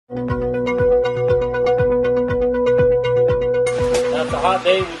Now, it's a hot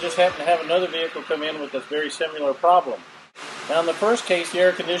day. We just happen to have another vehicle come in with this very similar problem. Now, in the first case, the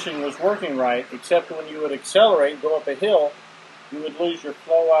air conditioning was working right, except when you would accelerate, go up a hill, you would lose your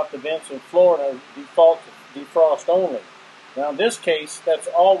flow out the vents and floor and default to defrost only. Now, in this case, that's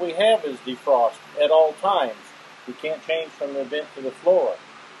all we have is defrost at all times. We can't change from the vent to the floor.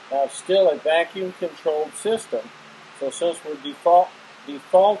 Now, it's still a vacuum-controlled system, so since we're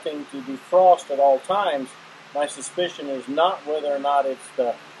defaulting to defrost at all times, my suspicion is not whether or not it's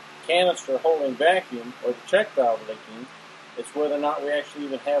the canister holding vacuum or the check valve leaking. It's whether or not we actually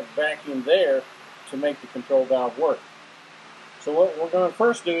even have vacuum there to make the control valve work. So what we're going to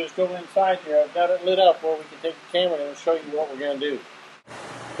first do is go inside here. I've got it lit up where we can take the camera and show you what we're going to do.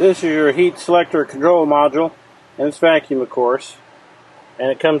 This is your heat selector control module, and it's vacuum, of course. And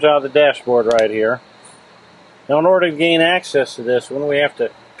it comes out of the dashboard right here. Now, in order to gain access to this one, we have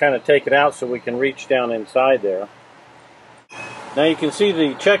to kind of take it out so we can reach down inside there. Now you can see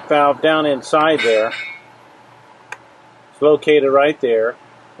the check valve down inside there. It's located right there.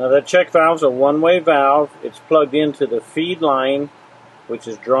 Now that check valve is a one-way valve. It's plugged into the feed line, which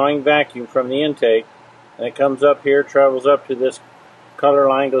is drawing vacuum from the intake, and it comes up here, travels up to this color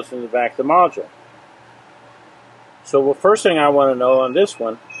line, goes in the back of the module. So the first thing I want to know on this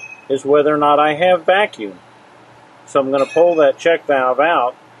one is whether or not I have vacuum. So I'm going to pull that check valve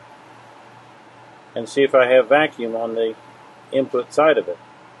out and see if I have vacuum on the input side of it.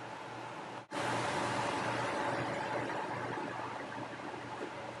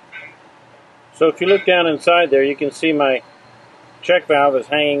 So if you look down inside there, you can see my check valve is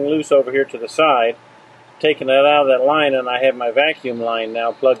hanging loose over here to the side. Taking that out of that line, and I have my vacuum line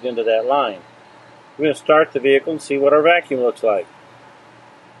now plugged into that line. We're going to start the vehicle and see what our vacuum looks like.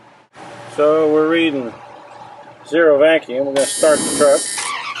 So we're reading 0 vacuum. We're going to start the truck.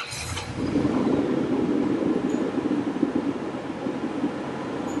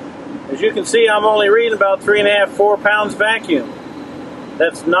 As you can see, I'm only reading about 3.5 to 4 pounds vacuum.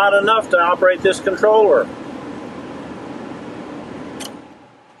 That's not enough to operate this controller.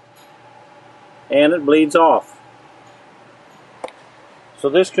 And it bleeds off. So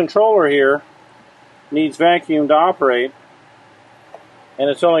this controller here needs vacuum to operate, and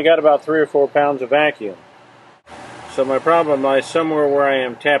it's only got about 3 or 4 pounds of vacuum. So my problem lies somewhere where I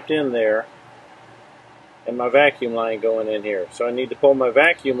am tapped in there and my vacuum line going in here. So I need to pull my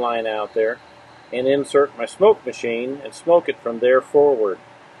vacuum line out there and insert my smoke machine and smoke it from there forward.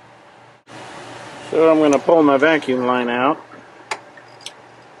 So I'm going to pull my vacuum line out.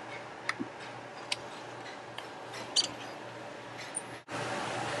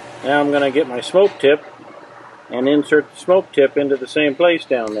 Now I'm going to get my smoke tip and insert the smoke tip into the same place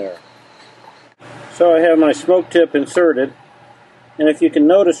down there. So I have my smoke tip inserted, and if you can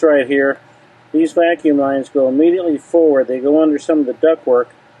notice right here, these vacuum lines go immediately forward. They go under some of the ductwork,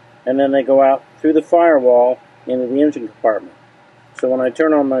 and then they go out through the firewall into the engine compartment. So when I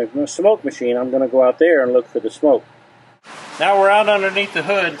turn on my smoke machine, I'm going to go out there and look for the smoke. Now we're out underneath the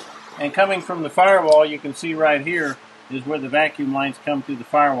hood, and coming from the firewall, you can see right here is where the vacuum lines come through the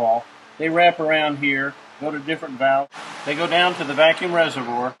firewall. They wrap around here, go to different valves. They go down to the vacuum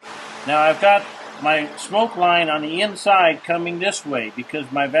reservoir. Now I've got my smoke line on the inside coming this way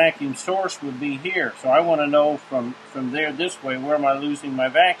because my vacuum source would be here. So I want to know from there this way, where am I losing my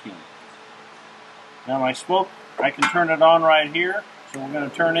vacuum? Now my smoke, I can turn it on right here. So we're going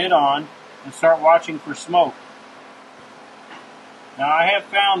to turn it on and start watching for smoke. Now I have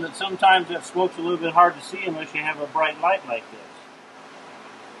found that sometimes that smoke's a little bit hard to see unless you have a bright light like this.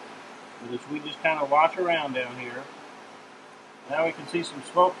 But if we just kind of watch around down here, now we can see some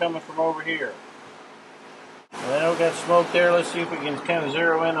smoke coming from over here. Well, we've got smoke there. Let's see if we can kind of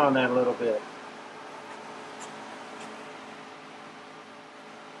zero in on that a little bit.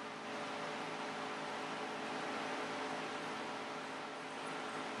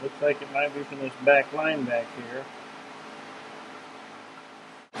 Looks like it might be from this back line back here.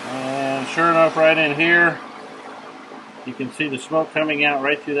 And sure enough, right in here, you can see the smoke coming out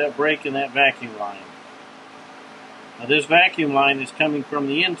right through that break in that vacuum line. Now this vacuum line is coming from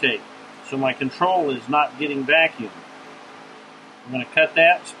the intake, so my control is not getting vacuum. I'm going to cut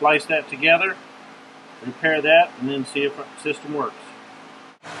that, splice that together, repair that, and then see if the system works.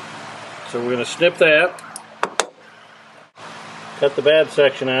 So we're going to snip that, cut the bad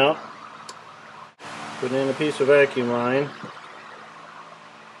section out, put in a piece of vacuum line.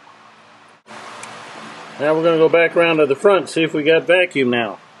 Now we're going to go back around to the front and see if we got vacuum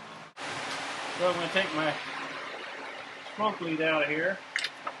now. So I'm going to take my smoke lead out of here.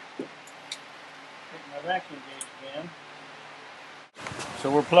 Take my vacuum gauge again. So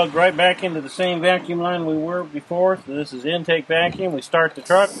we're plugged right back into the same vacuum line we were before. So this is intake vacuum. We start the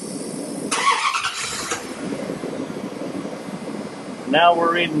truck. Now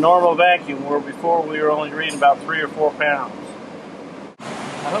we're reading normal vacuum, where before we were only reading about 3 or 4 pounds.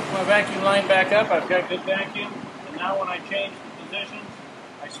 I hooked my vacuum line back up. I've got good vacuum. And now when I change the positions,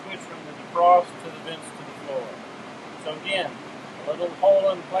 I switch from the defrost to the vents to the floor. So again, a little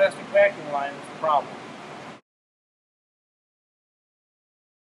hole in the plastic vacuum line is the problem.